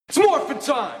It's morphin'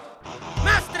 time!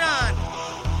 Mastodon!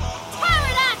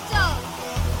 Pterodactyl!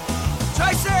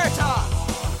 Triceratops!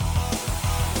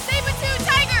 Saber-tooth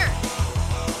tiger!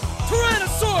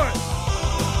 Tyrannosaurus!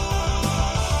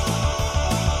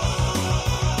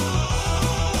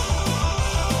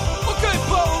 Okay,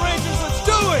 Power Rangers, let's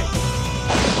do it!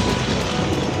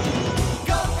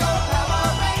 Go, go,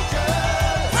 Power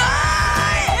Rangers!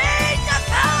 I hate the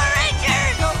Power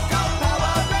Rangers! Go, go,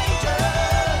 Power Rangers!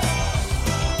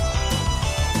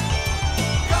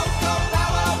 Go, go,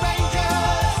 Power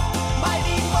Rangers!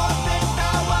 Mighty Morphin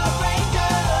Power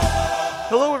Rangers!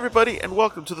 Hello, everybody, and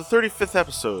welcome to the 35th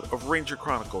episode of Ranger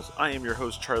Chronicles. I am your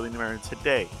host, Charlie Newman, and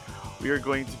today we are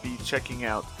going to be checking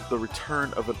out the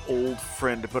return of an old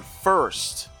friend. But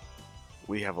first,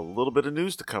 we have a little bit of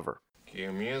news to cover.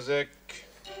 Cue music.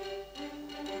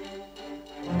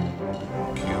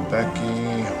 Cue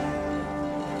Becky.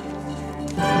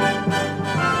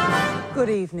 Good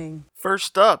evening.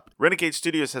 First up, Renegade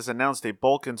Studios has announced a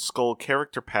Bulk and Skull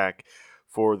character pack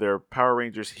for their Power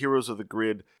Rangers Heroes of the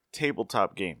Grid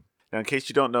tabletop game. Now, in case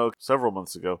you don't know, several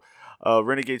months ago,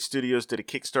 Renegade Studios did a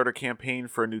Kickstarter campaign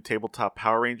for a new tabletop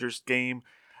Power Rangers game.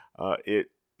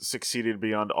 It succeeded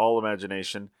beyond all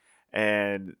imagination,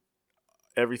 and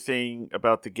everything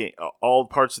about the game, all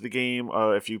parts of the game,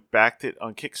 if you backed it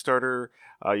on Kickstarter,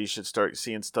 you should start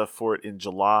seeing stuff for it in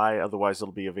July. Otherwise,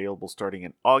 it'll be available starting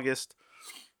in August.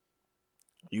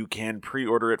 You can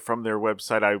pre-order it from their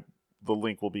website. The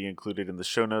link will be included in the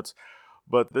show notes.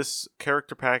 But this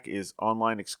character pack is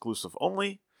online exclusive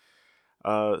only.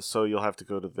 So you'll have to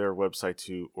go to their website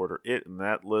to order it, and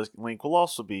that link will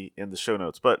also be in the show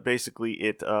notes. But basically,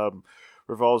 it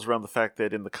revolves around the fact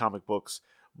that in the comic books,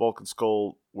 Bulk and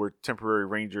Skull were temporary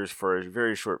Rangers for a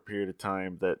very short period of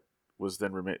time that was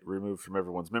then removed from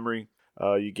everyone's memory.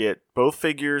 You get both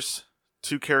figures,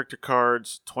 2 character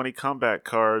cards, 20 combat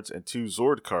cards, and 2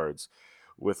 Zord cards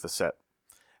with the set.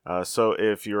 So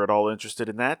if you're at all interested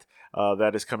in that,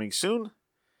 that is coming soon.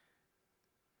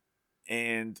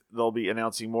 And they'll be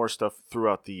announcing more stuff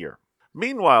throughout the year.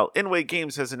 Meanwhile, Inway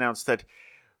Games has announced that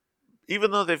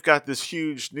even though they've got this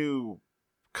huge new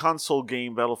console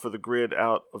game, Battle for the Grid,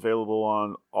 out available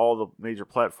on all the major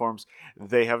platforms,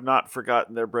 they have not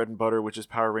forgotten their bread and butter, which is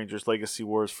Power Rangers Legacy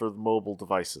Wars for the mobile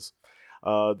devices.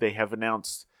 They have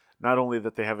announced not only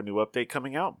that they have a new update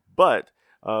coming out, but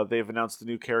they've announced the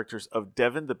new characters of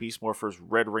Devin, the Beast Morpher's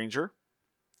Red Ranger.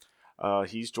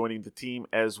 He's joining the team,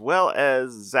 as well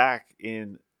as Zach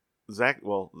the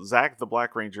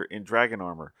Black Ranger in Dragon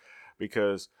Armor,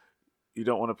 because you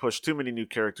don't want to push too many new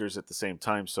characters at the same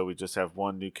time, so we just have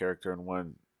one new character and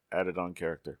one added on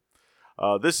character.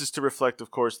 This is to reflect, of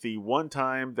course, the one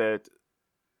time that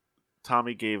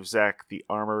Tommy gave Zach the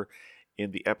armor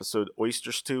in the episode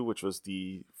Oyster Stew, which was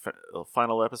the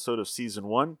final episode of Season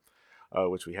 1,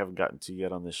 which we haven't gotten to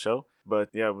yet on this show. But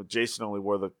yeah, Jason only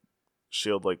wore the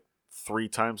shield like 3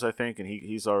 times, I think, and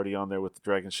he's already on there with the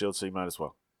Dragon Shield, so you might as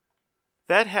well.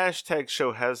 That hashtag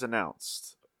show has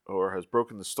announced, or has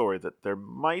broken the story, that there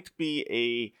might be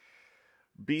a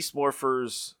Beast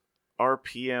Morphers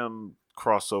RPM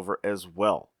crossover as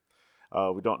well.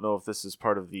 We don't know if this is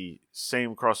part of the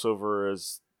same crossover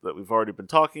as that we've already been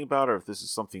talking about, or if this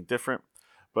is something different,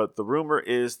 but the rumor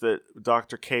is that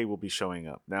Dr. K will be showing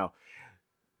up. Now,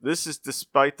 this is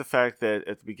despite the fact that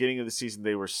at the beginning of the season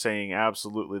they were saying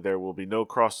absolutely there will be no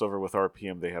crossover with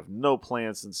RPM. They have no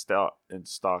plans in stock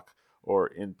or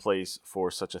in place for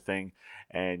such a thing,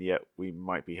 and yet we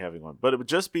might be having one. But it would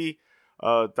just be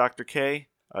Dr. K.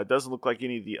 It doesn't look like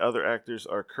any of the other actors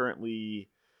are currently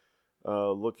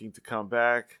looking to come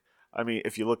back. I mean,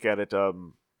 if you look at it,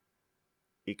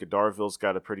 Ika Darville's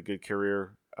got a pretty good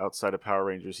career outside of Power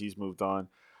Rangers. He's moved on.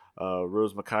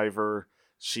 Rose McIver,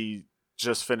 she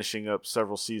just finishing up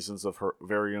several seasons of her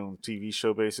very own TV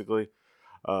show, basically.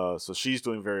 So she's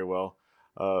doing very well.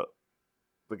 The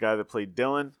guy that played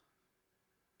Dylan,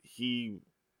 he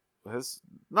has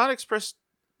not expressed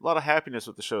a lot of happiness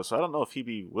with the show, so I don't know if he'd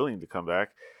be willing to come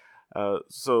back.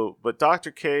 But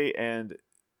Dr. K and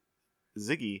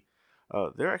Ziggy,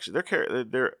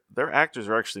 their actors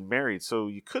are actually married, so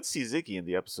you could see Ziggy in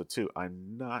the episode too.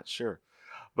 I'm not sure.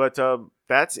 But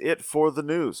that's it for the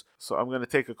news. So I'm going to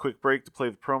take a quick break to play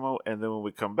the promo, and then when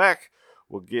we come back,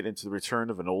 we'll get into the return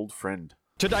of an old friend.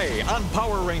 Today on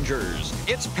Power Rangers,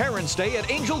 it's Parents' Day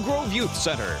at Angel Grove Youth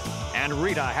Center. And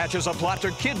Rita hatches a plot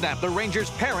to kidnap the Rangers'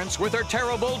 parents with her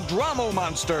terrible Dromo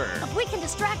monster. If we can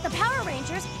distract the Power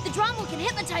Rangers, the Dromo can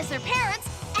hypnotize their parents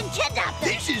and kidnap them.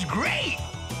 This is great!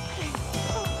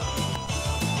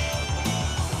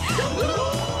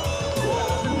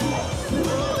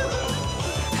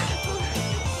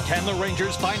 Can the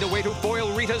Rangers find a way to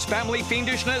foil Rita's family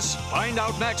fiendishness? Find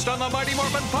out next on the Mighty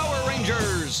Morphin Power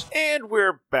Rangers. And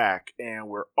we're back, and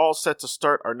we're all set to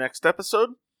start our next episode.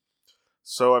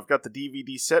 So I've got the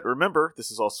DVD set. Remember,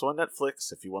 this is also on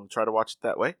Netflix if you want to try to watch it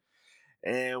that way.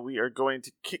 And we are going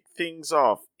to kick things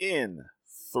off in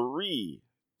 3,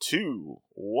 2,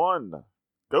 1,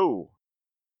 go.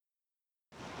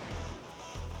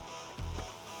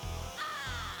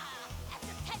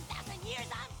 After 10,000 years,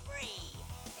 I'm free.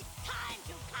 It's time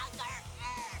to conquer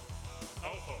Earth.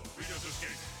 Alpha, Rita's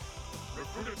escape.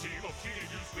 Recruit a team of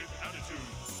teenagers with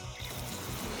attitudes.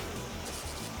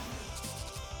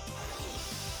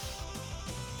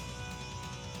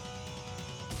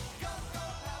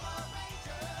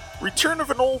 Return of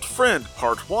an Old Friend,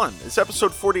 Part 1, is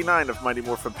episode 49 of Mighty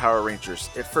Morphin Power Rangers.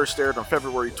 It first aired on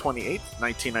February 28,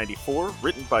 1994,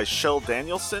 written by Shel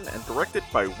Danielson and directed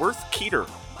by Worth Keeter.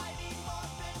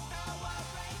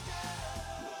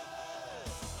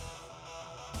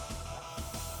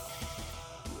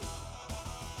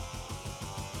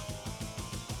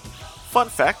 Fun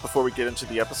fact before we get into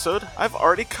the episode, I've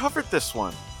already covered this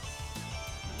one.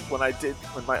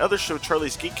 When my other show,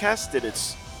 Charlie's Geekcast, did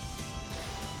its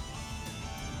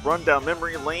run down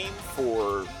memory lane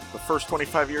for the first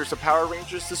 25 years of Power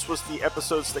Rangers, this was the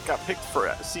episodes that got picked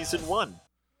for season 1.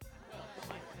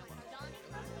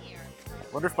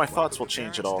 Wonder if my thoughts will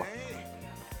change at all.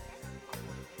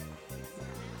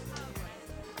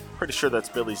 Pretty sure that's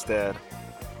Billy's dad,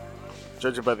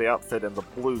 judging by the outfit and the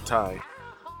blue tie.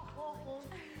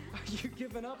 Are you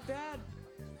giving up, Dad?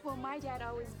 Well, my dad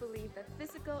always believed that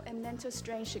physical and mental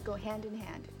strength should go hand in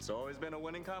hand. It's always been a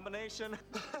winning combination.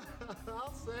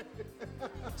 I'll say.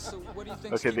 So what do you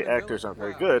think? Okay, the Stephen actors Billy- aren't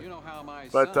very Well, good, you know how my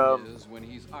but, son is when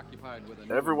he's occupied with a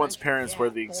new Everyone's invention. parents wear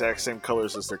the exact same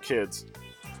colors as their kids.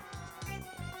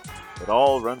 It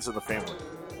all runs in the family.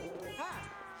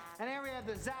 And here we have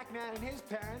the Zack man and his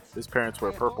parents. His parents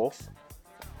wear Hey, purple folks.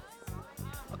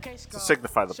 Okay, to Skull.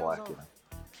 signify the Show's black. over. You know.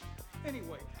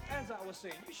 Anyway, as I was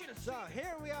saying, you should have So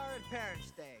here we are at Parents'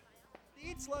 Day.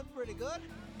 The eats look pretty good.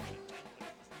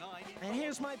 And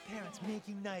here's my parents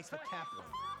making nice with Kaplan.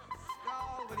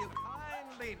 Skull, will you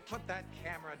kindly put that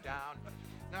camera down?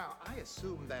 Now, I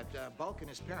assume that Bulk and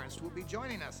his parents will be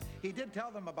joining us. He did tell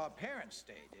them about Parents'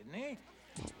 Day, didn't he?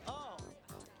 Oh,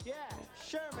 yeah,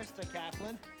 sure, Mr.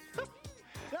 Kaplan.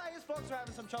 Yeah, his folks are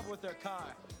having some trouble with their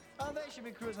car. Oh, they should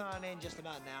be cruising on in just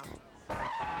about now.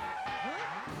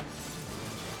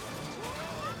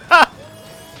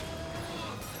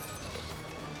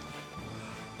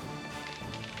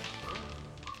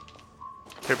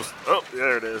 Tables. Oh,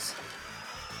 there it is.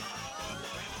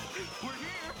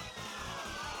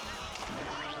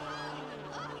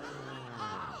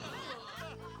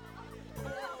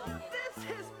 This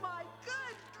is my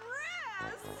good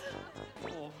dress!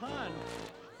 Oh, hon,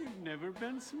 you've never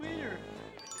been sweeter.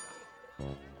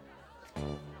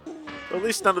 At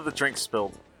least none of the drinks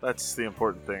spilled. That's the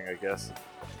important thing, I guess.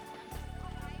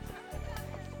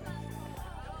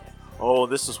 Oh,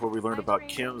 this is where we learned about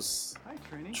Kim's Hi,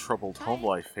 Trini. troubled home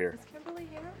life here. Is Kimberly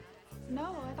here?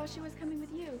 No, I thought she was coming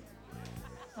with you.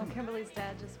 Oh, Kimberly's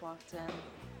dad just walked in.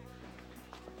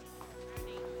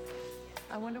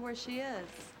 I wonder where she is.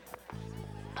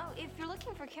 Oh, if you're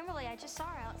looking for Kimberly, I just saw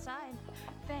her outside.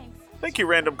 Thanks. Thank you,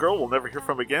 random girl. We'll never hear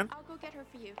from again. I'll go get her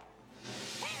for you.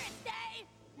 Parents' Day!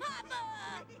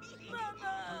 Mama!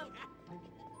 Mama!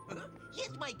 Yes,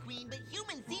 my queen, but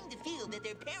humans seem to feel that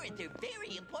their parents are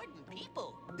very important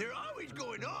people. They're always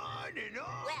going on and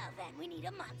on. Well, then we need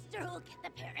a monster who'll get the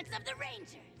parents of the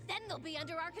Rangers. Then they'll be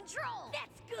under our control.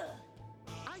 That's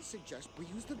good. I suggest we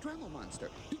use the Drama Monster.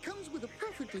 He comes with a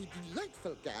perfectly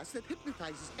delightful gas that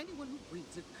hypnotizes anyone who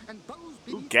breathes it and bows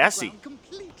beneath gassy. the ground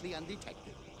completely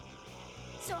undetected.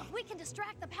 So if we can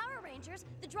distract the Power Rangers,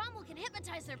 the Dromel can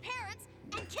hypnotize their parents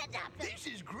and kidnap them. This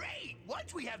is great.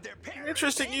 Once we have their parents,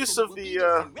 Interesting use of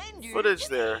the footage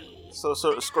there. So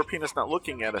Scorpina's not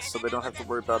looking at us, so they don't have to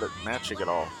worry about it matching at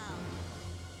all.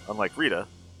 Unlike Rita,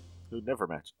 who never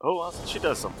match. Oh, well, she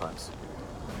does sometimes.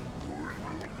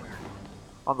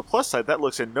 On the plus side, that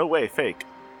looks in no way fake.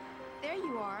 There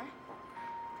you are.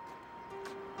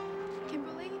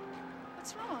 Kimberly,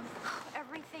 what's wrong?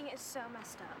 Everything is so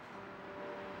messed up.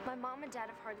 My mom and dad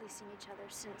have hardly seen each other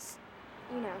since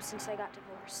I got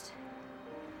divorced.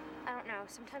 I don't know.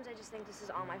 Sometimes I just think this is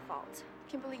all my fault.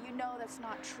 Kimberly, you know that's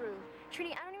not true.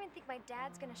 Trini, I don't even think my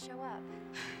dad's gonna show up.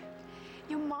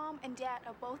 Your mom and dad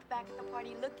are both back at the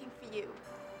party looking for you.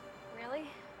 Really?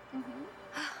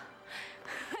 Mm-hmm.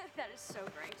 That is so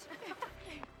great.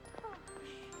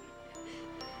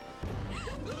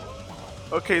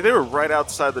 Okay, they were right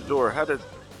outside the door. How did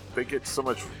they get so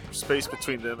much space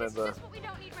between them and the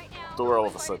door all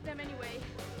of a sudden.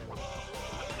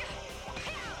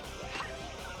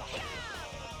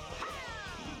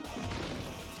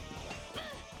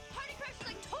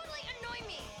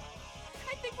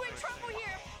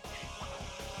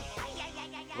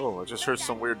 Oh, I just heard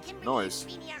some weird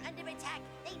noise.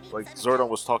 Like Zordon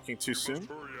was talking too soon?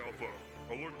 Hurry, Alpha.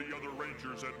 Alert the other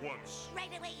Rangers at once. Right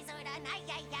away, Zordon. Ay,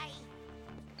 ay, ay.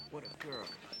 What a girl.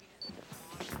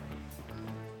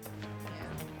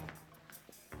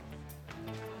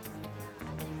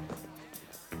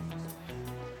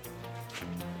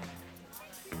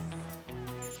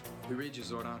 We read you,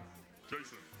 Zordon.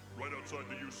 Jason, right outside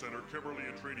the youth center, Kimberly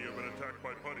and Trini have been attacked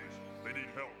by putties. They need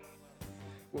help.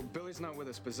 Well, Billy's not with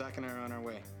us, but Zach and I are on our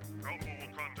way. Alpha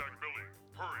will contact Billy.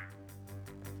 Hurry.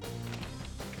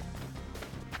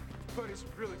 Buddy's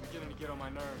really beginning to get on my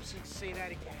nerves. Say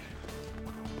that again.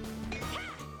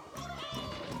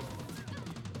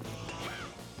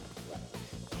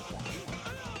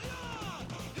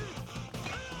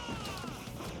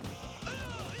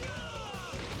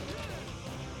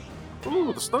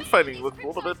 Ooh, the stunt fighting looked a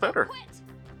little bit better.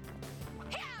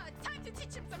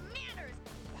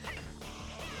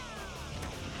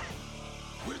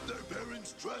 With their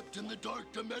parents trapped in the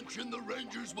dark dimension, the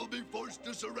Rangers will be forced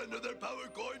to surrender their power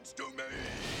coins to me.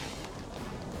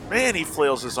 Man, he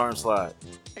flails his arms a lot.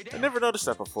 I never noticed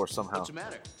that before somehow. What's the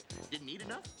matter? Didn't eat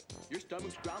enough? Your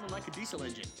stomach's growling like a diesel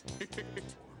engine.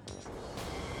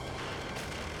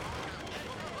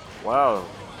 Wow.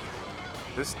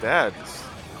 This dad is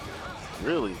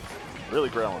really, really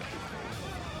growling.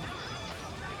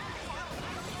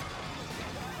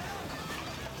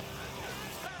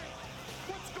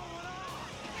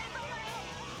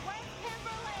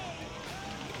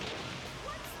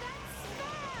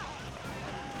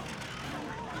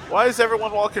 Why is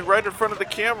everyone walking right in front of the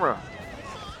camera?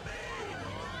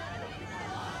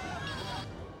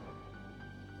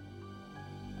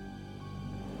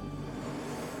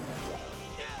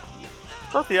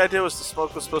 I thought the idea was the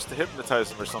smoke was supposed to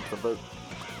hypnotize him or something, but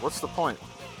what's the point?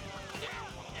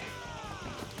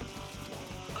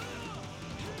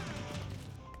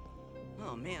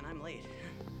 Oh man, I'm late.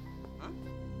 Huh?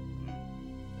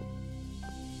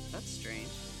 That's strange.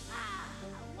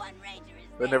 One Ranger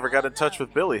is They never got in touch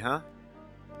with Billy, huh?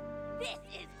 This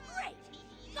is great!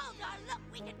 Goldar, look,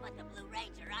 we can put the Blue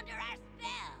Ranger under our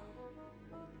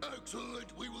spell!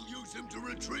 Excellent. We will use him to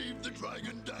retrieve the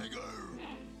Dragon Dagger.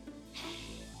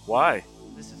 Why?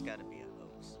 This has got to be a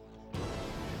hoax.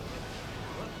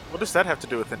 What does that have to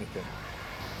do with anything?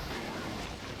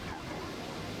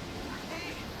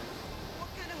 What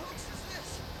kind of hoax is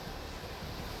this?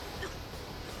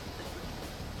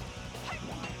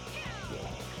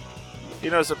 You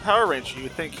know, as a Power Ranger,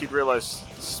 you'd think he'd realize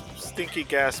stinky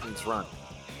gas means run.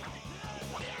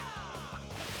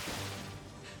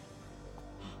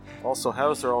 Also,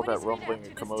 how is there all that rumbling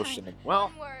and commotion? And,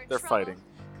 well, they're fighting.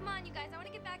 Come on, you guys. I want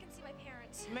to get back and see my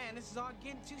parents. Man, this is all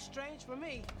getting too strange for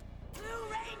me. Blue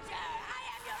Ranger, I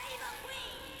am your evil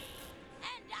queen!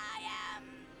 And I am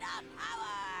the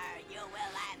power you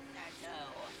will answer to!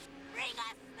 Bring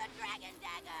us the Dragon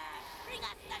Dagger! Bring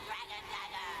us the Dragon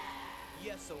Dagger!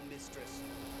 Yes, oh mistress.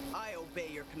 I obey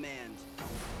your command.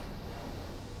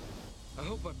 I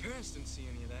hope my parents didn't see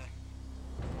any of that.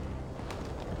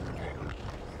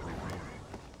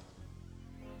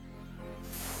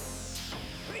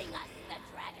 Bring us the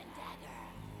Dragon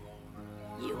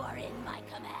Dagger! You are in my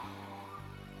command!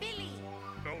 Billy!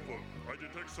 Alpha, I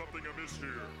detect something amiss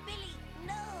here. Billy,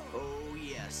 no! Oh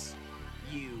yes.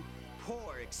 You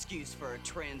poor excuse for a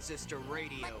transistor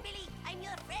radio. But Billy, I'm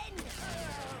your friend!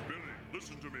 Billy,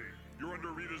 listen to me. You're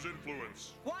under Rita's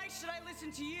influence. Why should I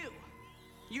listen to you?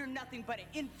 You're nothing but an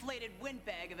inflated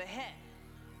windbag of a head.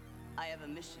 I have a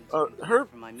mission to complete Her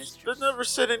for my mistress. never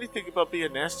said anything about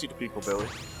being nasty to people, Billy.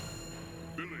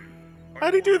 Billy,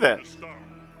 How'd he do that?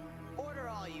 Order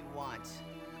all you want.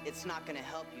 It's not gonna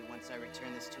help you once I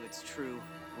return this to its true,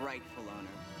 rightful owner.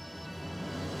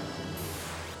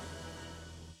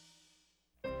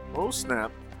 Oh,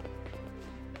 snap.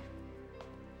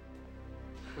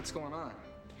 What's going on?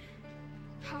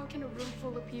 How can a room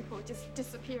full of people just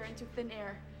disappear into thin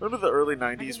air? Remember the early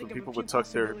 90s when people would tuck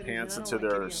their pants into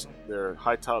their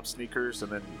high-top sneakers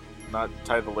and then not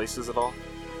tie the laces at all?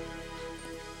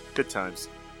 Good times.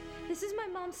 This is my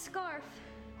mom's scarf.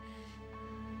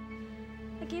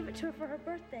 I gave it to her for her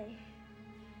birthday.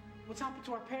 What's happened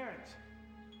to our parents?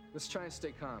 Let's try and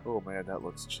stay calm. Oh man, that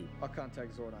looks cheap. I'll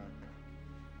contact Zordon.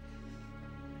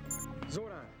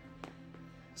 Zordon,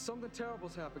 something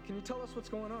terrible's happened. Can you tell us what's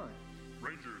going on?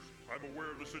 Rangers, I'm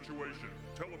aware of the situation.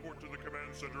 Teleport to the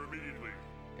command center immediately.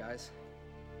 Guys.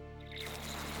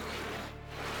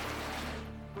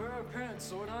 Where are our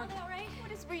parents, Zordon? All right.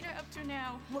 What is Rita up to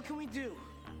now? What can we do?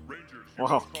 Rangers,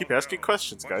 Wow, keep asking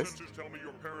questions, my guys. sensors tell me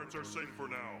your parents are safe for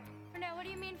now. For now, what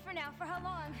do you mean for now? For how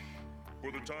long?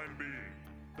 For the time being.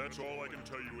 That's all I can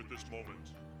tell you at this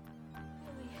moment.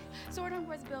 Billy. Zordon,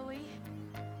 where's Billy?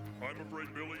 I'm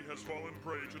afraid Billy has fallen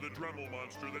prey to the Dremel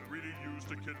monster that Rita used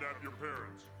to kidnap your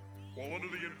parents. While under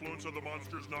the influence of the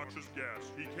monster's noxious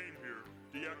gas, he came here,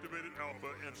 deactivated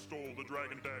Alpha, and stole the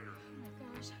Dragon Dagger. Oh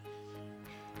my gosh.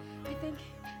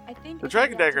 I think The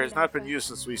Dragon Dagger has not been used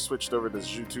since we switched over to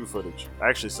Zhu 2 footage.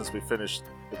 Actually, since we finished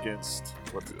against,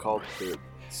 what's it called? The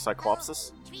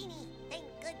Cyclopsis? Trini, thank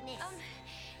goodness.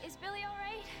 Is Billy all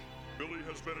right? Billy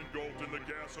has been engulfed in the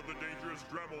gas of the dangerous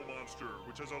Dremel monster,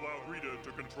 which has allowed Rita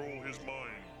to control his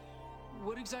mind.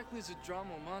 What exactly is a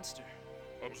Dremel monster?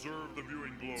 Observe the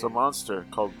viewing globe. It's a monster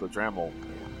called the Dremel.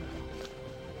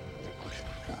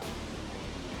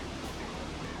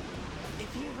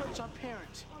 If he hurts our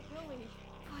parents, Oh, Billy.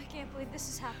 Oh, I can't believe this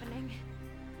is happening.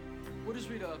 What is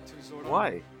Rita up to, Zordon?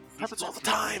 Why? Happens all the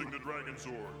time. The Dragon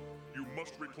Sword. You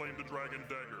must reclaim the Dragon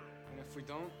Dagger. And if we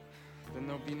don't, then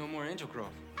there'll be no more Angel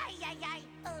Grove. Ay, ay, ay.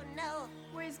 Oh, no.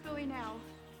 Where's Billy now?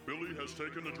 Billy has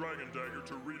taken the Dragon Dagger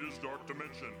to Rita's Dark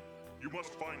Dimension. You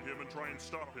must find him and try and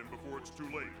stop him before it's too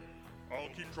late. I'll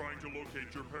keep trying to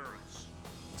locate your parents.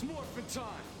 It's morphin'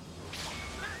 time!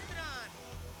 Mastodon!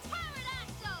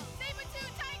 Pterodactyl!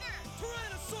 Saber-tooth tiger!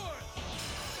 Tyrannosaurus!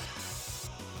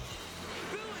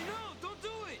 Billy, no! Don't do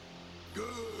it!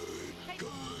 Good,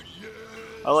 yes.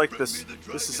 I like this.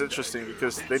 This is interesting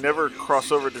because they never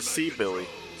cross over to see Billy.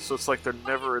 So it's like they're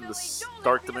never in this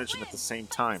dark dimension at the same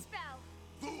time.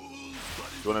 You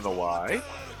wanna know why?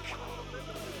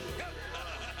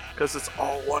 Because it's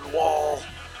all one wall.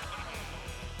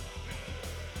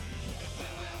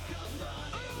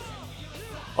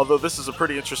 Although this is a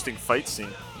pretty interesting fight scene.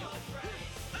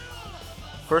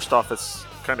 First off, it's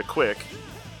kind of quick.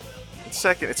 And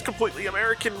second, it's completely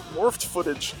American morphed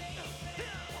footage.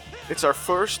 It's our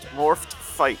first morphed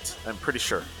fight, I'm pretty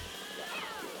sure.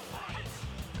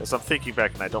 Because I'm thinking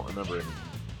back and I don't remember any.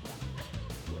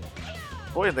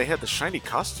 Boy, and they had the shiny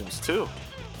costumes too.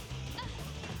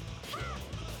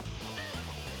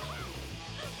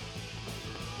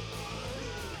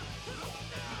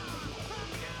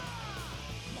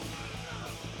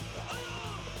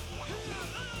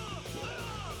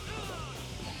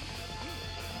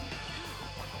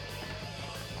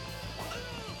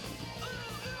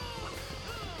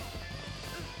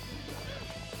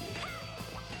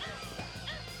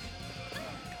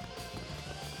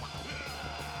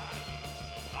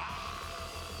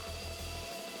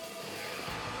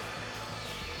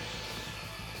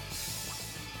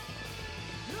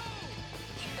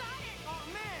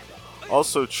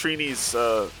 Also, Trini's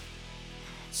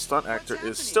stunt actor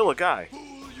is still a guy. Fool,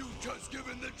 you've just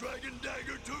given the Dragon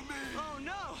Dagger to me. Oh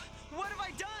no! What have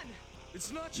I done?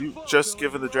 It's not your You've fault, just Billy.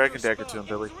 given the We're Dragon under Dagger to spell. him,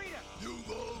 Billy.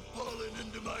 You've all fallen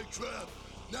into my trap.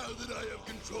 Now that I have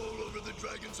control over the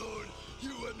Dragon Sword,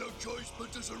 you have no choice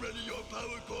but to surrender your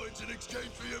power coins in exchange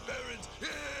for your parents.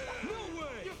 Yeah! no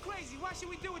way. You're crazy. Why should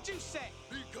we do what you say?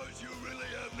 Because you really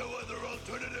have no other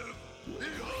alternative.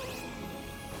 Behold!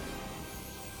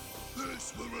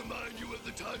 This will remind you of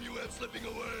the time you have slipping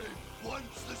away.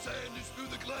 Once the sand is through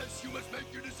the glass, you must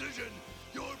make your decision.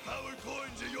 Your power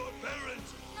coins are your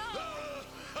parents.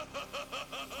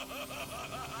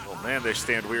 Oh man, they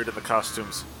stand weird in the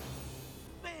costumes.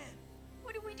 Man,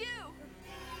 what do we do?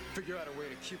 Figure out a way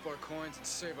to keep our coins and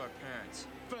save our parents.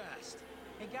 Fast!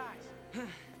 Hey, guys.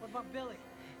 What about Billy?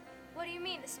 What do you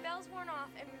mean? The spell's worn off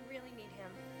and we really need him.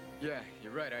 Yeah,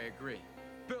 you're right, I agree.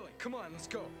 Billy, come on, let's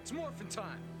go. It's morphin'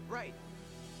 time. Right.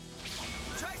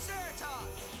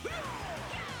 Triceratops!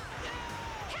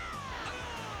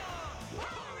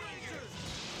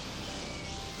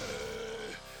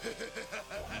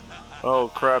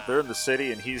 Oh crap, they're in the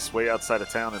city and he's way outside of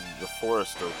town in the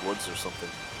forest or woods or something.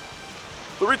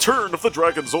 The return of the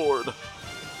Dragon Zord!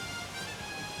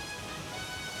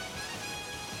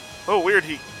 Oh weird,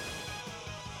 he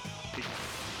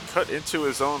cut into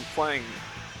his own playing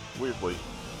weirdly.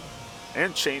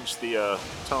 And changed the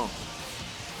tone.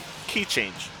 Key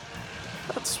change.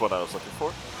 That's what I was looking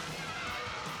for.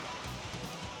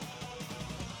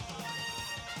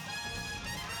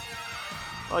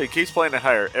 Oh, he keeps playing it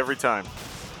higher every time.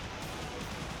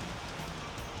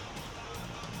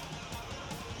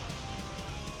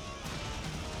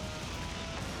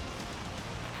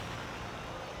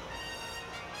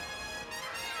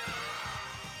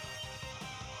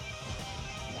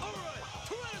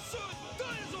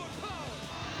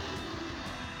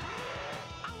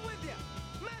 I'm with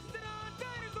you.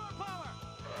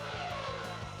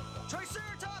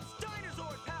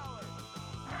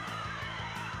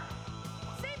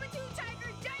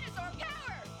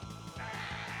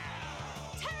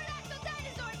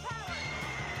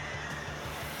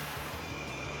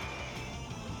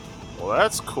 Well,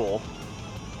 that's cool.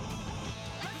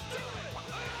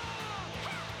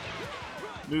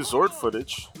 New Zord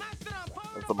footage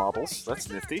of the models. That's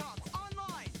nifty.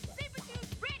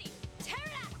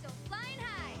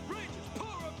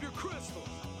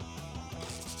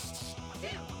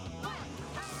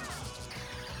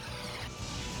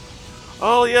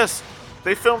 Oh yes,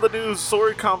 they filmed the new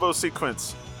Zord combo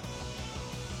sequence.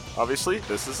 Obviously,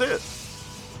 this is it.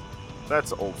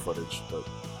 That's old footage, but...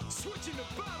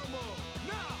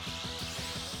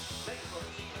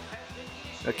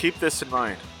 Now keep this in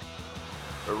mind.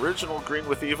 Original Green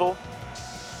with Evil,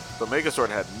 the Megazord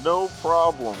had no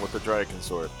problem with the Dragon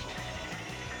Sword.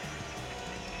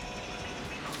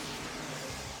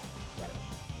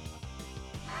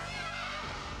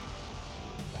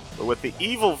 But with the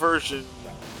evil version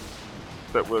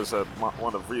that was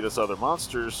one of Rita's other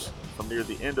monsters from near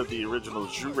the end of the original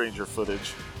Zyuranger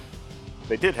footage,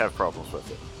 they did have problems with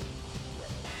it.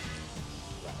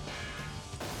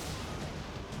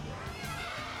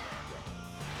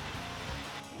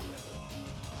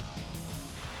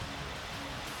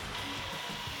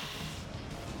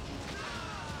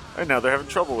 And now they're having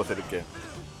trouble with it again.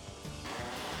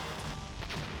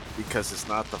 Because it's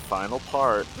not the final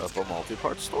part of a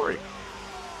multi-part story.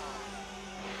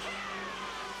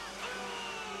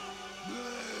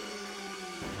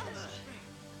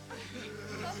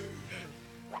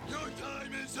 Your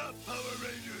time is up, Power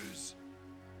Rangers!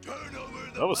 Turn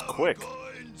over the That was power quick.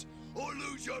 coins or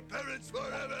lose your parents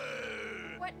forever!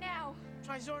 What now?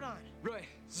 Try Zordon. Right.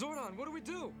 Zordon, what do we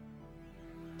do?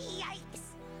 Yikes!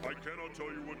 I cannot tell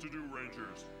you what to do,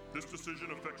 Rangers. This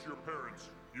decision affects your parents.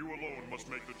 You alone must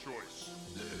make the choice.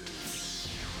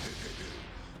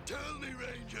 Tell me,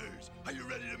 Rangers, are you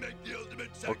ready to make the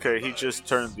ultimate sacrifice? Okay, he just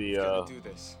turned the Do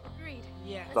this. Agreed.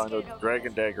 Yeah. Dino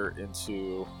Dragon Dagger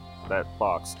into that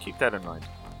box. Keep that in mind.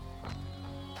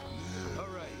 All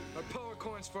right. Our power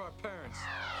coins for our parents.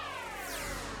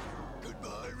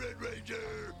 Goodbye, Red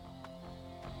Ranger.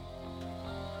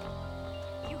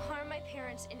 You harm my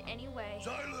parents in any way.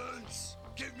 Silence!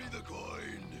 Give me the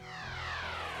coin.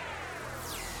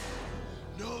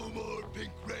 No more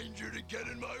Pink Ranger to get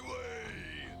in my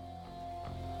way.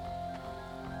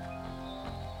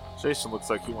 Jason looks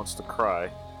like he wants to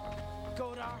cry.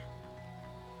 Godar,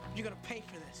 you're gonna pay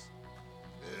for this.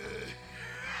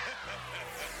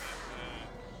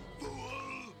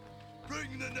 Fool!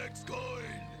 Bring the next coin.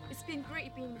 It's been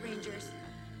great being Rangers,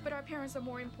 but our parents are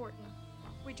more important.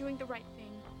 We're doing the right thing.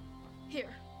 Here.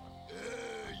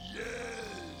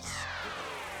 Yes.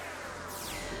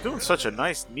 Doing such a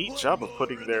nice, neat job of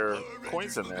putting their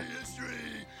coins in there.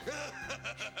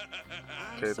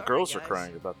 Okay, the girls are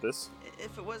crying about this.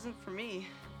 If it wasn't for me,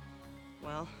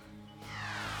 well...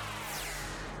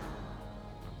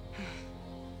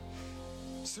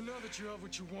 So now that you have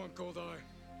what you want, Goldeye,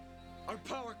 our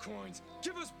power coins,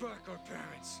 give us back our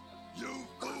parents. You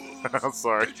fools! I'm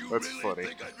sorry, Did you that's really funny.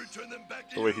 think I'd return them back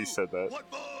to The way you? he said that. What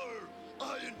for?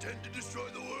 I intend to destroy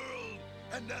the world,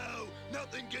 and now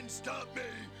nothing can stop me.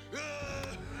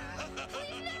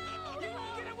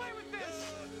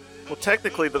 Well,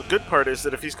 technically, the good part is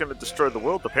that if he's going to destroy the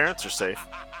world, the parents are safe.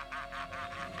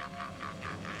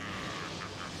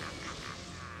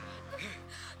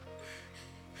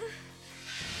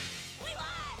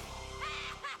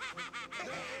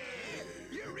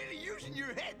 You're really using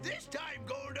your head this time,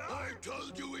 Goldar. I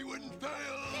told you we wouldn't fail.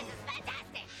 This is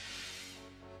fantastic!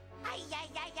 Ay, ay,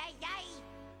 ay, ay,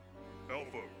 ay!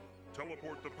 Alpha,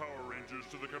 teleport the Power Rangers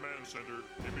to the command center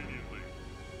immediately.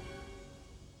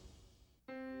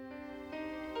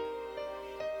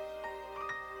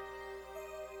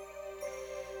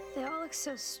 They all look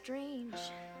so strange.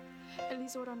 At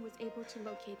least Zordon was able to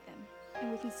locate them,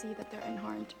 and we can see that they're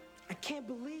unharmed. I can't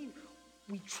believe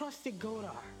we trusted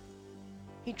Godar.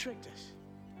 He tricked us.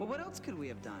 Well, what else could we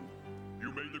have done?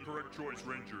 You made the correct choice,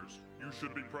 Rangers. You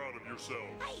should be proud of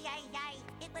yourselves. Ay, ay, ay!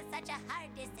 It was such a hard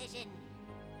decision.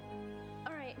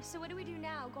 All right, so what do we do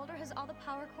now? Goldar has all the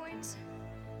power coins.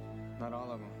 Not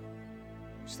all of them.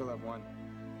 We still have one.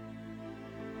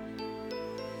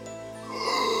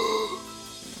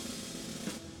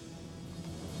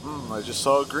 I just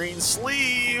saw a green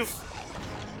sleeve.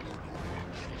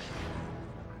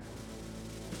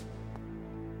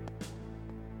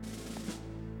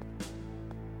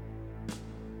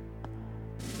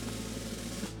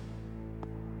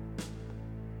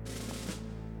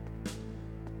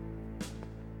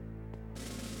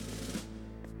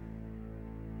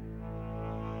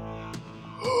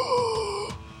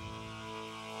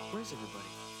 Where's everybody?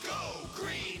 Go,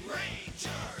 Green Ranger!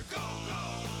 Go, go!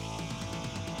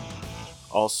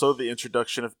 Also, the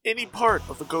introduction of any part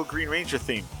of the Go Green Ranger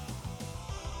theme.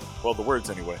 Well, the words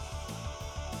anyway.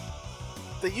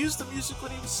 They used the music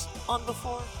when he was on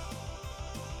before?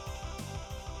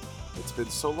 It's been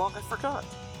so long I forgot.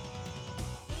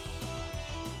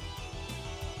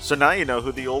 So now you know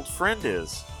who the old friend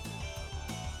is.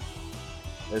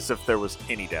 As if there was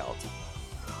any doubt.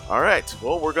 Alright,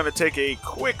 well, we're going to take a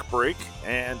quick break,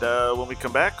 and when we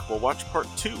come back, we'll watch part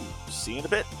 2. See you in a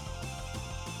bit.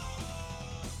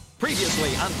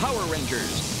 Previously on Power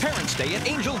Rangers, Parents' Day at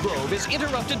Angel Grove is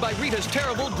interrupted by Rita's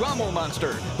terrible Dromo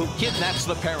monster, who kidnaps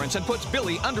the parents and puts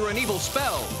Billy under an evil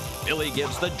spell. Billy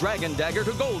gives the Dragon Dagger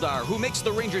to Goldar, who makes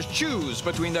the Rangers choose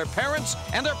between their parents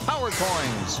and their power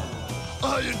coins.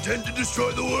 I intend to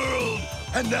destroy the world,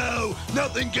 and now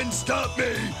nothing can stop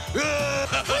me.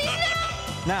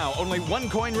 Now, only one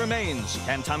coin remains.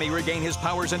 Can Tommy regain his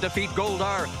powers and defeat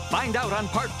Goldar? Find out on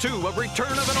part 2 of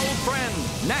Return of an Old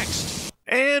Friend, next.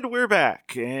 And we're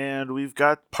back, and we've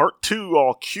got part 2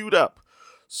 all queued up.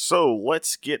 So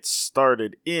let's get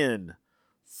started in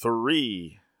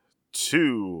 3,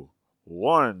 2,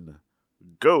 1,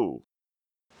 go.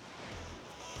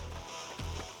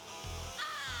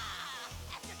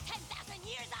 After 10,000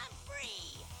 years, I'm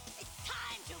free. It's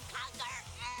time to conquer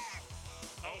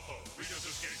Earth. Alpha, Rita's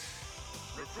escape.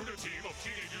 Recruit a team of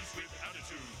teenagers with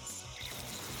attitudes.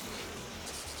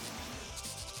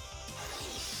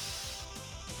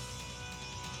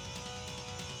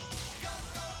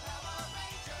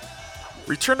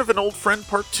 Return of an Old Friend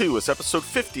Part 2 is episode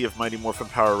 50 of Mighty Morphin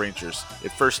Power Rangers.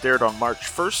 It first aired on March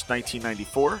 1st,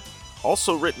 1994.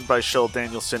 Also written by Shel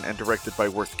Danielson and directed by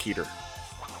Worth Keeter.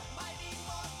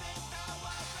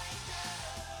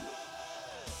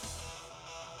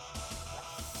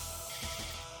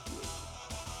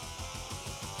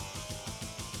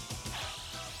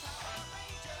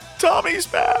 Tommy's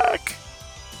back!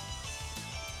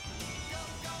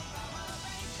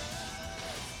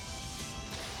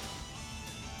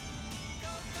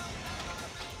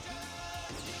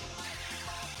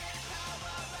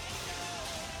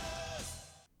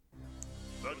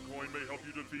 That coin may help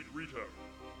you defeat Rita.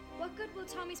 What good will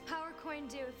Tommy's power coin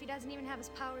do if he doesn't even have his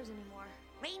powers anymore?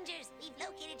 Rangers, we've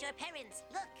located your parents.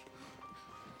 Look.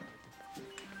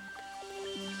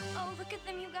 Oh, look at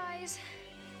them, you guys.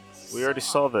 We already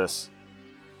saw this.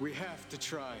 We have to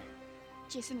try.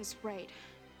 Jason is right.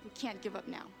 We can't give up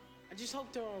now. I just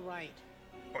hope they're all right.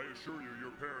 I assure you,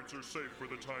 your parents are safe for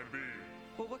the time being.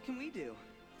 Well, what can we do?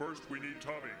 First, we need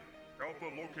Tommy. Alpha,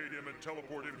 locate him and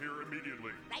teleport him here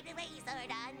immediately. Right away,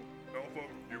 Zordon. Alpha,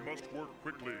 you must work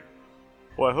quickly.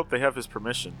 Well, I hope they have his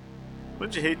permission.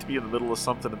 Wouldn't you hate to be in the middle of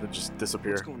something and then just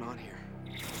disappear? What's going on here?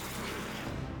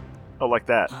 Oh, like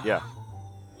that, yeah.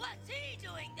 What's he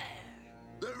doing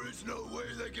there? There is no way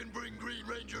they can bring Green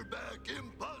Ranger back.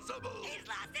 Impossible. He's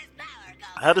lost his power,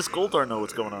 Goldar. How does Goldar know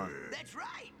what's going on? That's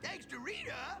right, thanks to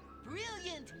Rita.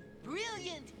 Brilliant!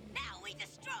 Brilliant! Now we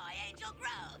destroy Angel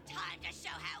Grove. Time to show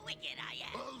how wicked I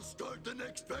am. I'll start the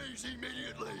next phase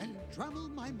immediately. And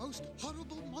Dramo, my most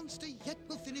horrible monster yet,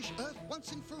 will finish Earth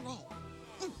once and for all.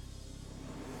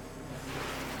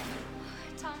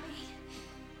 Tommy.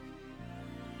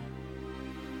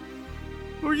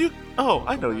 Who are you? Oh,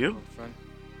 I know you. Friend.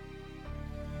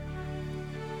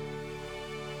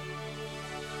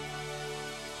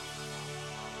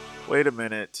 Wait a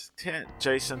minute. Can't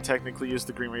Jason technically use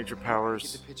the Green Ranger Get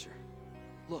powers? the picture.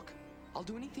 Look, I'll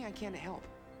do anything I can to help.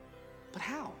 But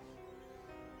how?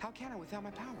 How can I without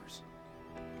my powers?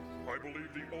 I believe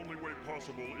the only way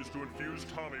possible is to infuse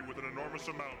Tommy with an enormous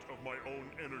amount of my own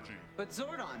energy. But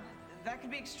Zordon, that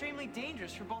could be extremely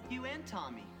dangerous for both you and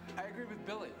Tommy. I agree with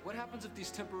Billy. What happens if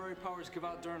these temporary powers give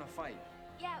out during a fight?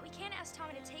 Yeah, we can't ask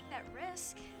Tommy to take that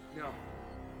risk. No.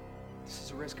 This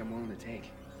is a risk I'm willing to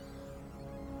take.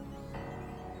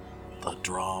 The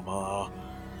drama.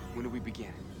 When do we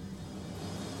begin?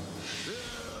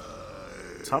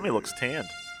 Tommy looks tanned.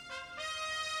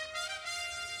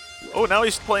 Oh, now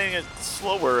he's playing it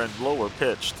slower and lower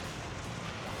pitched.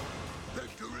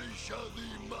 Victory shall be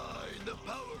mine. The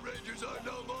Power Rangers are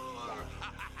no more.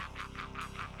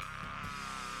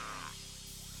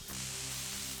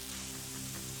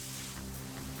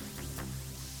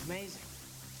 Amazing.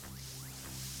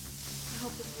 I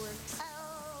hope this works.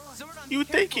 You would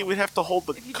think he would have to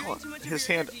hold his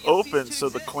hand open so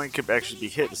the coin could actually be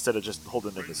hit instead of just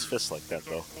holding it in his fist like that,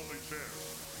 though.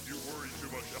 You worry too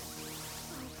much. Oh,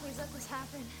 please let this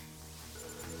happen.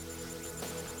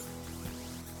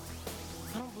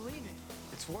 I don't believe it.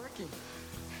 It's working.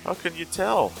 How can you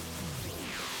tell?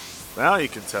 Now you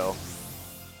can tell.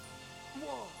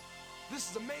 Whoa, this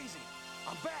is amazing.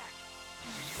 I'm back.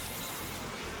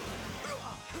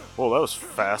 Whoa, that was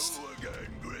fast. Again,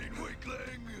 Green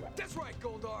Weakling. That's right,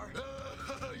 Goldar.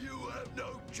 You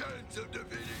chance of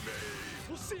defeating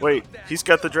me. Wait, he's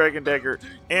got the Dragon Dagger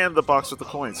and the box with the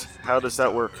coins. How does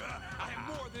that work?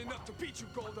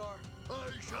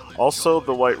 Also,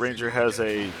 the White Ranger has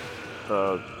a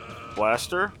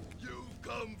blaster,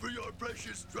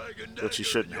 which he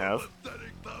shouldn't have,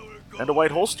 and a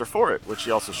white holster for it, which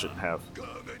he also shouldn't have.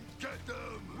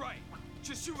 Right.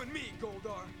 Just you and me,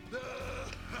 Goldar.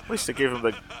 At least they gave him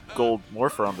the gold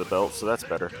morpher on the belt, so that's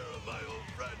better.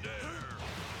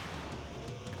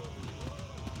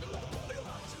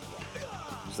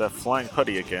 There's that flying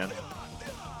putty again.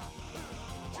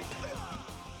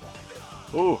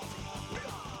 Ooh.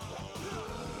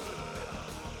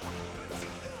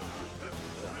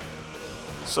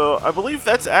 So, I believe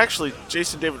that's actually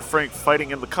Jason David Frank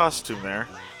fighting in the costume there.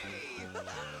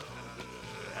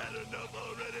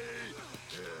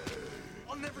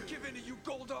 I'll never give in to you,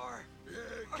 Goldar.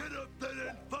 Get up then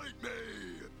and fight me.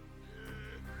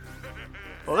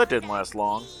 Well, that didn't last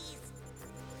long.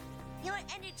 Your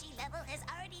energy level has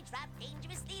already dropped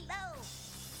dangerously low.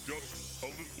 Just a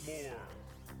little more.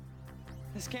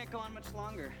 This can't go on much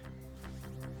longer.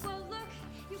 Whoa, look,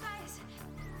 you guys.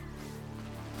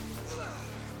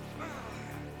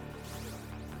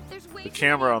 There's way The too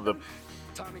camera many on the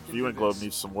Tommy can viewing do globe this.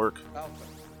 needs some work. Alpha,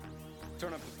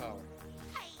 turn up the power.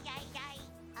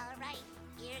 All right,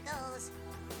 here goes.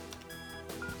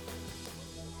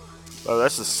 Oh,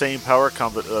 that's the same power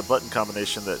button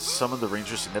combination that summoned the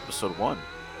Rangers in episode 1.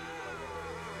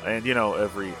 And, you know,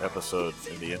 every episode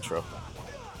in the intro.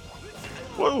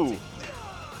 Whoa!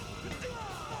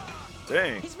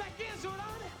 Dang. He's back there, Zordon!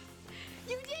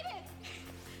 You did it!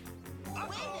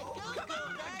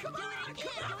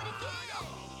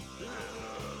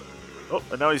 Oh,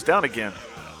 and now he's down again.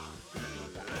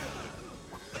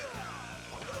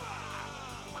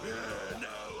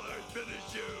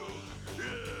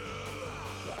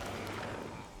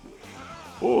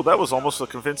 Oh, that was almost a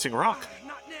convincing rock.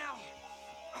 Not now.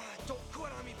 Don't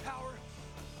quit on me, Power.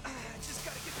 Just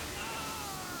gotta get.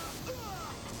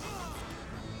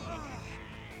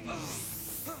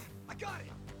 I got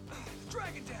it.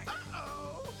 Dragon Dagger.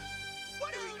 Uh-oh.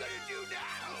 What are we gonna do now?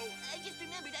 I just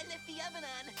remembered I left the oven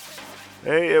on.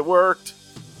 Hey, it worked.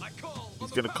 He's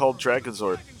gonna call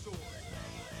Dragonzord.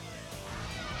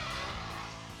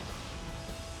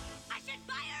 I should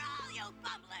fire all you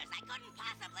bumblers. I couldn't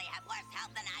possibly have worse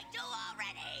help than I do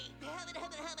already.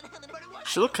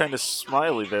 She looked kind of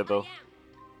smiley there, though.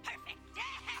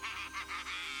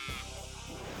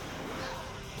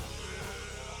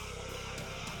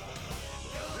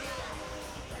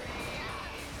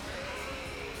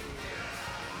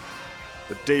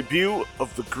 The debut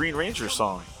of the Green Ranger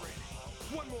song.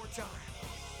 One more time.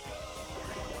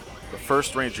 The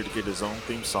first Ranger to get his own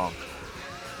theme song.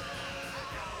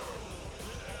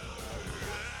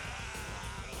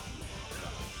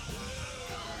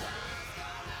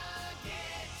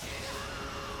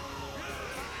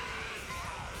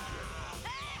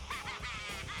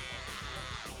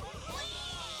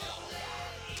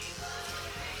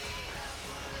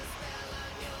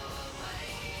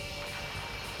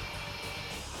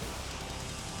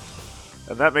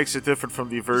 And that makes it different from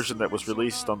the version that was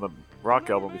released on the Rock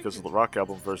album, because the Rock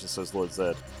album version says Lord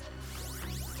Zed.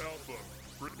 Alpha,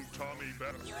 bring Tommy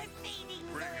back. You're fading,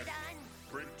 Zordon.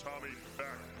 Bring Tommy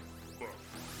back.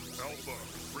 Alpha,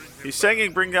 bring him He's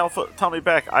singing "Bring Tommy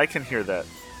back." I can hear that,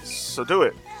 so do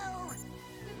it.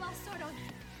 We've lost Zordon.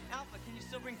 Alpha, can you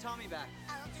still bring Tommy back?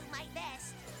 I'll do my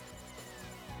best.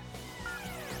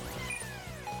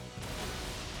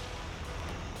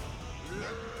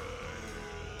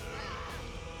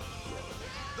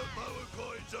 The power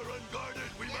coins are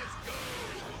unguarded. We must go.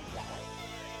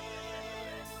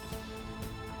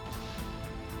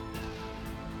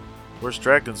 Where's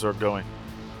Dragonzord going?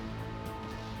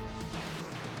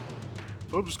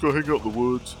 I'm just gonna hang out in the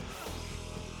woods.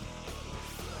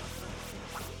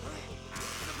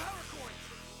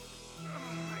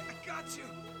 I got you.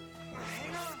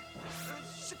 Hang on.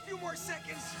 Just a few more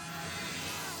seconds.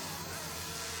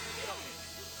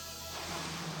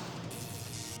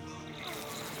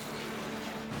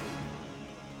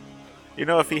 You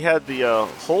know, if he had the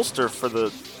holster for the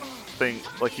thing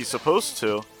like he's supposed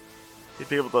to, he'd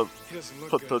be able to He doesn't look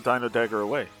put the Dino Dagger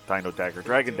away. Dino Dagger,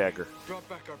 Dragon Dagger. Drop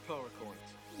back our power coins.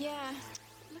 Yeah,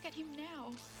 look at him now.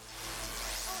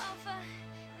 Oh, Alpha,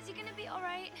 is he gonna be all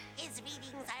right? His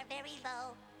readings are very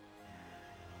low.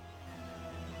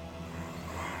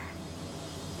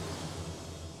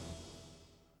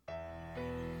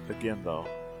 Again, though,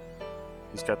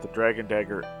 he's got the Dragon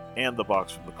Dagger and the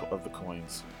box of the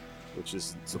coins, which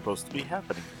isn't supposed to be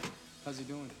happening. How's he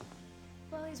doing?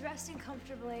 Well, he's resting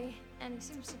comfortably, and he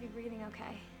seems to be breathing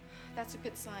okay. That's a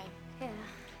good sign. Yeah.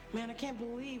 Man, I can't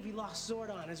believe we lost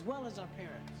Zordon as well as our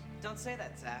parents. Don't say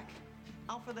that, Zach.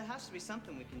 Alpha, there has to be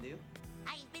something we can do.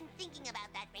 I've been thinking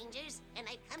about that, Rangers, and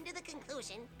I've come to the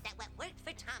conclusion that what worked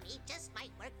for Tommy just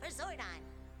might work for Zordon.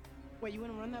 Wait, you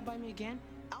want to run that by me again?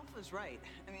 Alpha's right.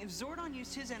 I mean, if Zordon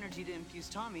used his energy to infuse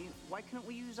Tommy, why couldn't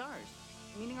we use ours?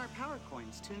 Meaning our power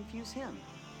coins to infuse him.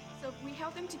 So if we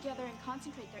held them together and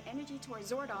concentrate their energy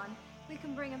towards Zordon, We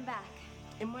can bring him back.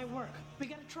 It might work. We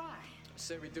gotta try.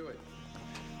 Say we do it.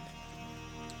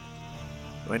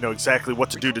 They know exactly what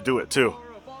to do it, too.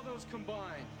 Power of all those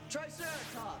combined.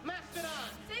 Triceratops! Mastodon!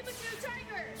 Saber-tooth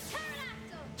tiger!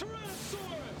 Pterodactyl!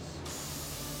 Tyrannosaurus!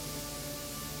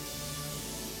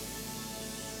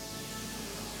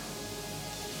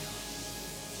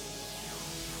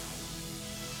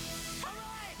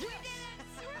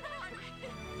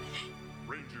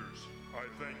 Rangers, I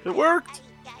thank It worked!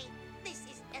 This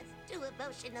is just too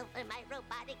emotional for my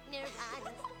robotic neurons.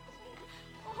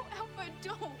 Oh, Alpha,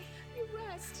 don't. You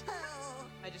rest. Oh.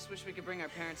 I just wish we could bring our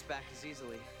parents back as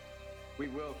easily. We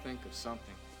will think of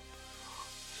something.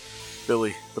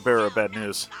 Billy, the bearer of bad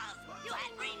news. You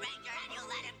had Green Ranger and you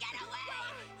let him get away.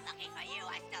 Lucky for you,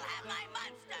 I still have my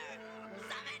monster.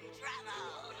 Summon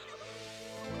Dremel.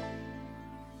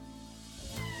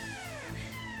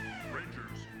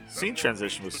 Rangers. Scene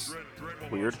transition was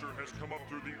weird. Monster has come up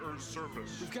through the Earth's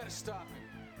surface. We've got to stop him.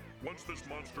 Once this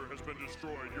monster has been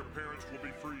destroyed, your parents will be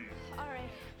free. All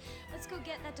right, let's go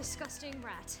get that disgusting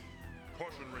rat.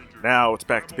 Caution, Ranger. Now it's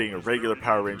back to being a regular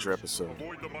Power Ranger episode.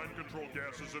 Avoid the mind control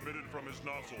gases emitted from his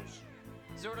nozzles.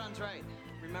 Zordon's right.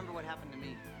 Remember what happened to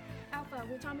me. Alpha,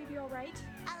 will Tommy be all right?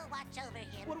 I'll watch over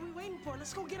him. What are we waiting for?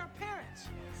 Let's go get our parents.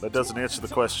 That doesn't answer the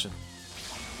question.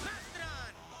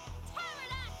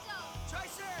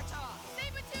 Triceratops!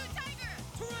 Saber-tooth tiger!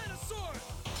 Tyrannosaurus!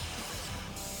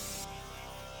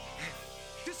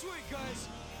 This way, guys.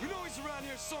 We know he's around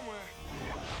here somewhere.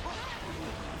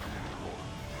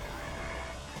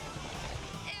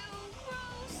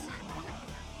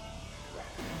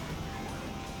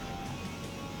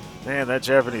 Man, that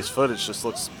Japanese footage just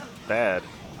looks bad.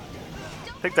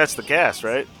 I think that's the gas,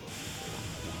 right?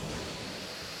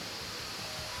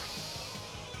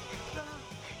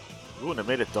 Ooh, and it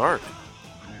made it dark.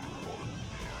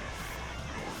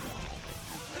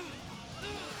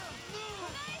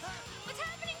 What's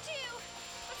happening to you?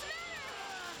 What's the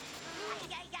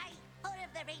matter? Ay. 4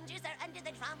 of the Rangers are under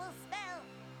the Dromel spell.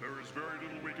 There is very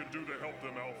little we can do to help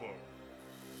them, Alpha.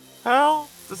 How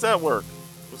does that work?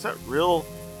 Was that real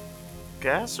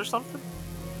gas or something?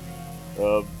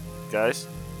 Guys?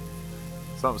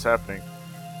 Something's happening.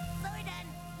 Zordon,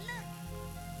 look!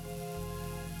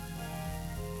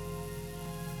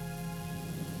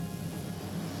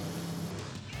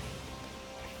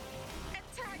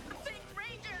 Attack the Pink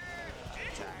Ranger!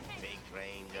 Attack Pink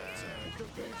Ranger!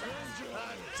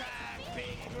 Attack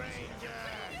Pink Ranger!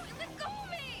 Let go of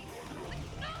me!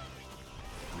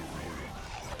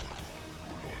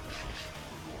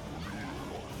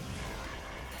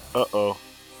 Uh-oh.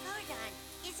 Zordon,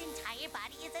 his entire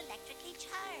body is electrically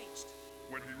charged.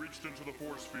 When he reached into the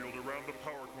force field around the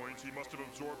power coins, he must have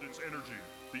absorbed its energy.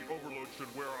 The overload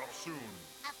should wear off soon.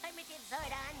 Affirmative,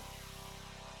 Zordon.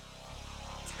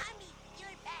 Tommy,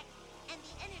 you're back, and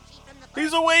the energy from the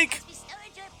He's force awake! has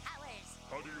restored your powers.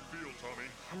 How do you feel, Tommy?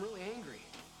 I'm really angry.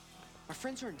 Our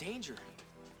friends are in danger.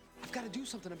 I've got to do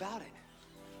something about it.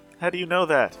 How do you know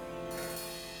that?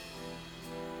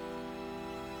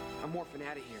 I'm morphing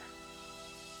out of here.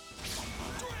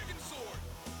 Dragon Sword!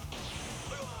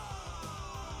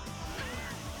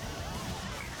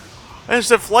 As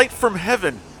if light from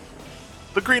heaven,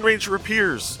 the Green Ranger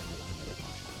appears.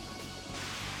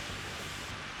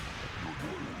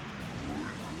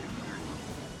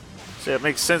 See, it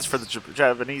makes sense for the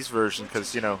Japanese version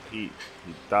because, you know, he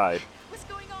died. What's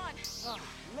going on? Oh,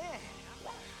 man.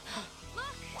 Look!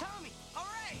 Tommy, all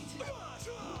right!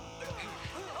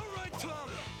 All right,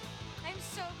 Tommy. I'm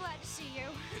so glad to see you.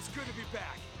 It's good to be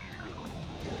back.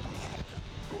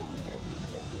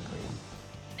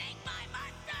 Make my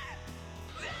monster!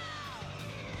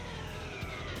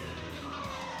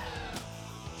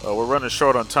 Oh, we're running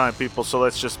short on time, people, so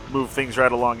let's just move things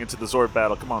right along into the Zord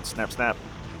battle. Come on, snap, snap.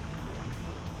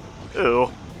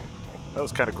 Ew. That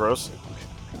was kind of gross.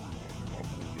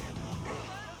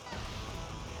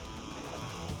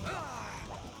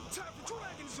 Time for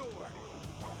Dragon Sword.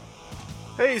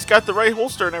 Hey, he's got the right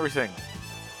holster and everything.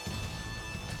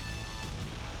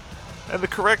 And the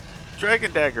correct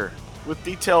Dragon Dagger, with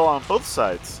detail on both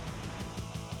sides.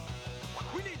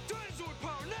 We need dinosaur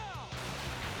power now.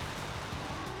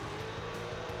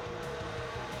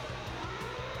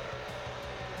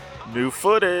 New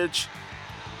footage.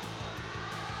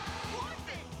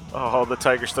 Oh, the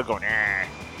tiger's still going. Eh.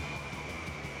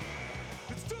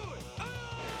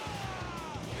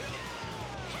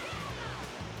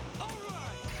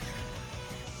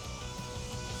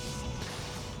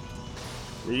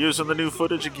 We're using the new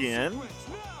footage again.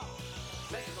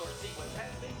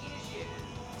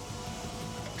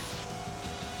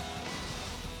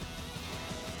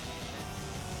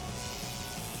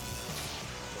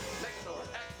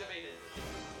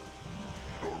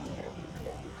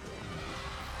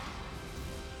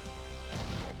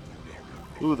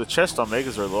 Ooh, the chest on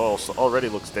Megazord already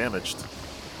looks damaged.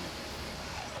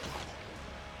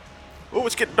 Ooh,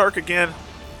 it's getting dark again.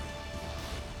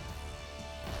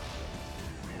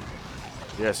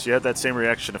 Yes, you had that same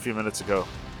reaction a few minutes ago.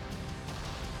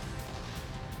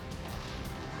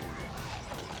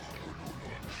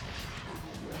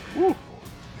 Woo!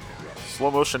 Slow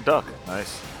motion duck.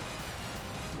 Nice.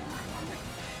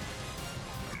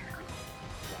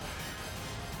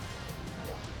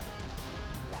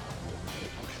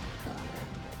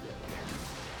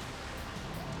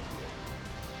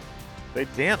 They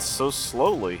dance so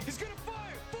slowly.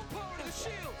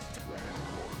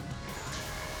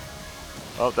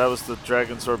 Oh, that was the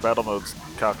Dragon Sword Battle Mode's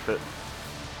cockpit.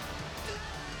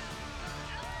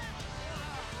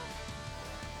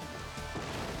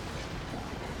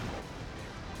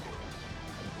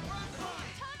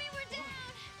 Tommy, we're down.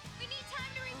 We need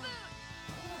time to reboot.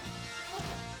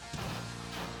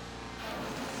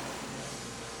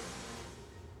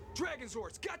 Dragon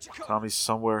Zords, got you covered. Tommy's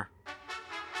somewhere.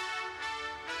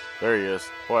 There he is.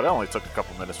 Boy, that only took a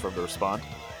couple minutes for him to respond.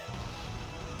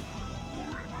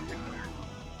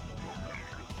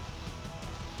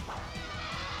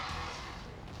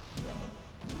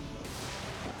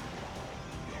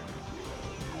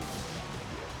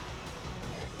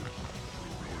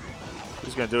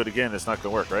 He's gonna do it again. It's not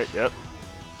gonna work, right? Yep.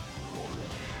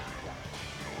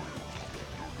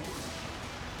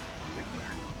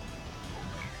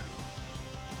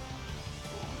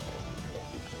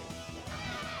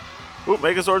 Ooh,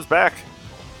 Megazord's back.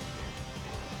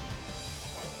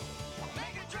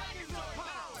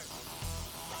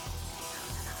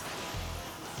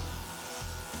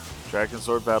 Dragon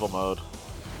Sword Battle Mode.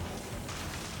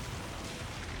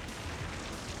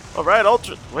 Alright,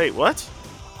 Ultra. Wait, what?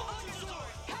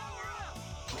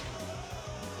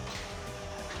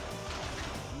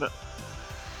 No.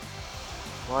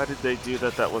 Why did they do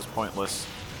that? That was pointless.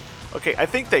 Okay, I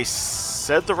think they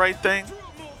said the right thing.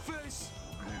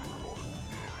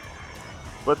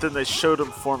 But then they showed him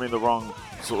forming the wrong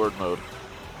sword mode.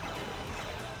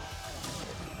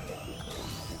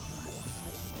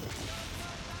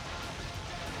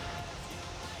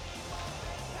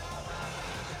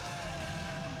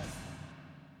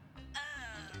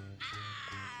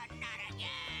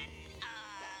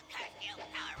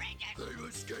 They've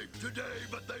escaped today,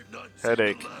 but they've not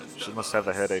Headache. She must have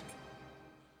a headache.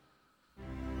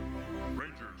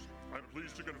 Rangers, I'm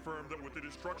pleased to confirm that with the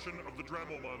destruction of the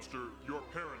Dremel monster, your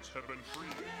parents have been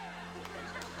freed.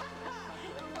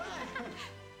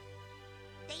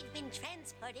 They've been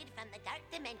transported from the dark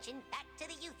dimension back to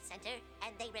the youth center,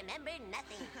 and they remember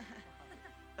nothing.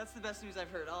 That's the best news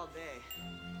I've heard all day.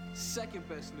 Second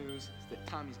best news is that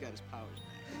Tommy's got his powers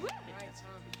back. Right,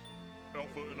 Tommy.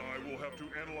 Alpha and I will have to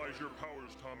analyze your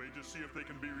powers, Tommy, to see if they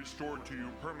can be restored to you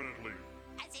permanently.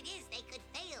 As it is, they could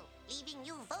fail, leaving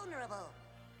you vulnerable.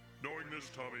 Knowing this,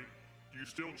 Tommy, do you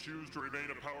still choose to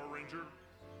remain a Power Ranger?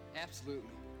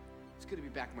 Absolutely. It's good to be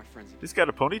back with my friends. He's got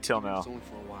a ponytail now. It's only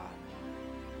for a while.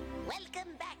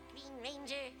 Welcome back, Green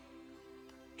Ranger.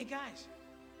 Hey guys,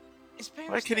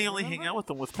 Why can he only hang out with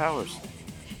them with powers?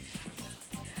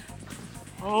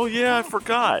 Oh yeah, I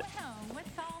forgot. What's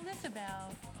all this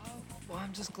about? Well,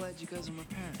 I'm just glad you guys are my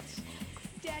parents.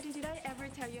 Daddy, did I ever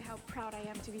tell you how proud I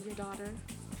am to be your daughter?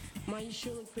 Ma, you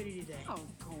sure look pretty today. Oh,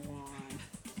 go on.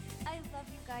 I love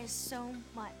you guys so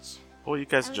much. Boy, you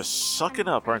guys are just sucking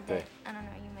up, aren't they? I don't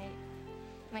know, you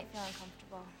might feel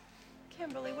uncomfortable.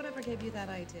 Kimberly, whatever gave you that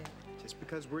idea? Just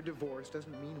because we're divorced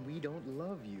doesn't mean we don't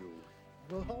love you.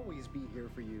 We'll always be here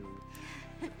for you.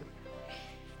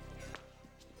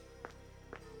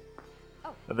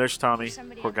 And there's Tommy.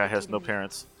 Somebody Poor guy ever has no dated me.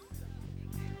 parents.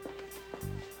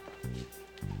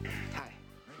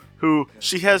 Who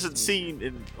she hasn't seen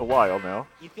in a while now.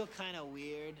 You feel kind of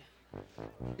weird.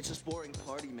 It's just boring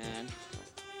party, man.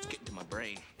 It's getting to my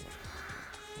brain.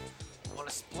 Want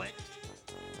to split?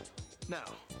 No.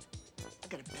 I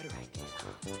got a better idea.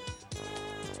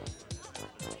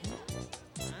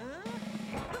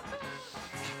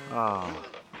 Oh.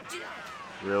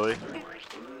 Really?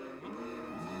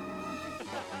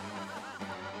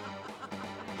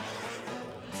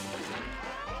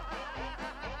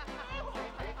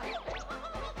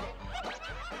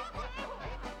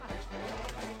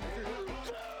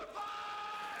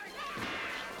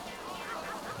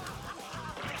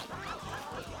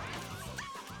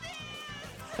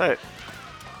 Hey.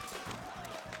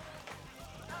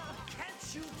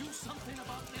 Can't you do something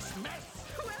about this mess?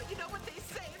 Well, you know what they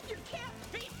say, if you can't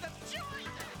beat them, join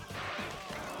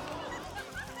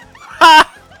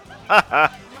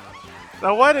them.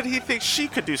 Now, why did he think she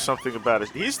could do something about it?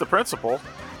 He's the principal.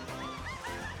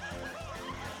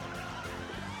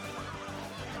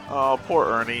 Oh, poor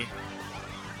Ernie.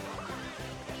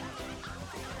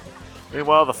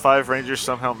 Meanwhile, the 5 Rangers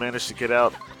somehow managed to get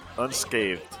out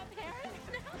unscathed.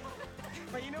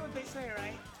 But you know what they say,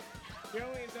 right? You're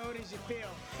only as old as you feel.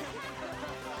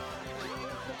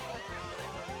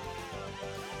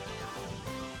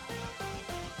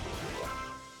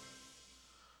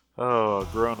 Oh, a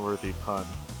groan-worthy pun.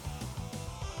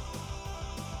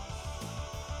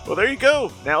 Well, there you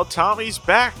go. Now Tommy's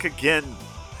back again.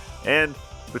 And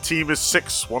the team is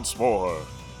 6 once more.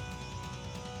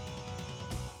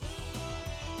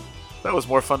 That was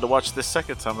more fun to watch this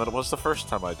second time than it was the first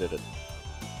time I did it,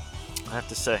 I have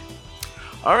to say.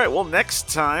 Alright, well, next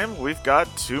time we've got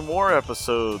 2 more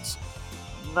episodes.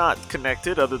 Not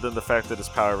connected, other than the fact that it's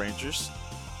Power Rangers.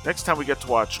 Next time we get to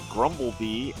watch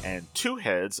Grumblebee and 2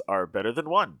 Heads Are Better Than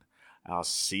One. I'll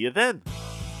see you then.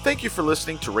 Thank you for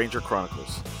listening to Ranger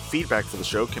Chronicles. Feedback for the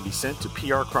show can be sent to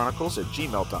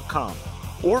prchronicles@gmail.com,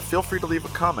 or feel free to leave a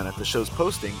comment at the show's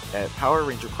posting at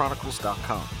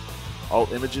powerrangerchronicles.com. All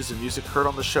images and music heard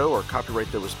on the show are copyright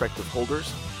their respective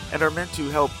holders and are meant to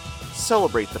help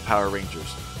celebrate the Power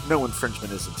Rangers. No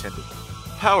infringement is intended.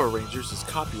 Power Rangers is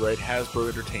copyright Hasbro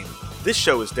Entertainment. This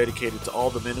show is dedicated to all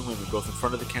the men and women both in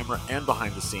front of the camera and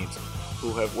behind the scenes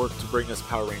who have worked to bring us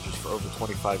Power Rangers for over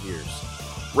 25 years.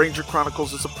 Ranger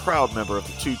Chronicles is a proud member of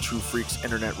the Two True Freaks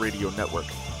Internet Radio Network.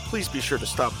 Please be sure to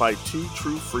stop by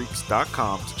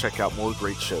twotruefreaks.com to check out more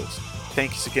great shows.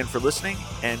 Thanks again for listening,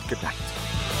 and good night.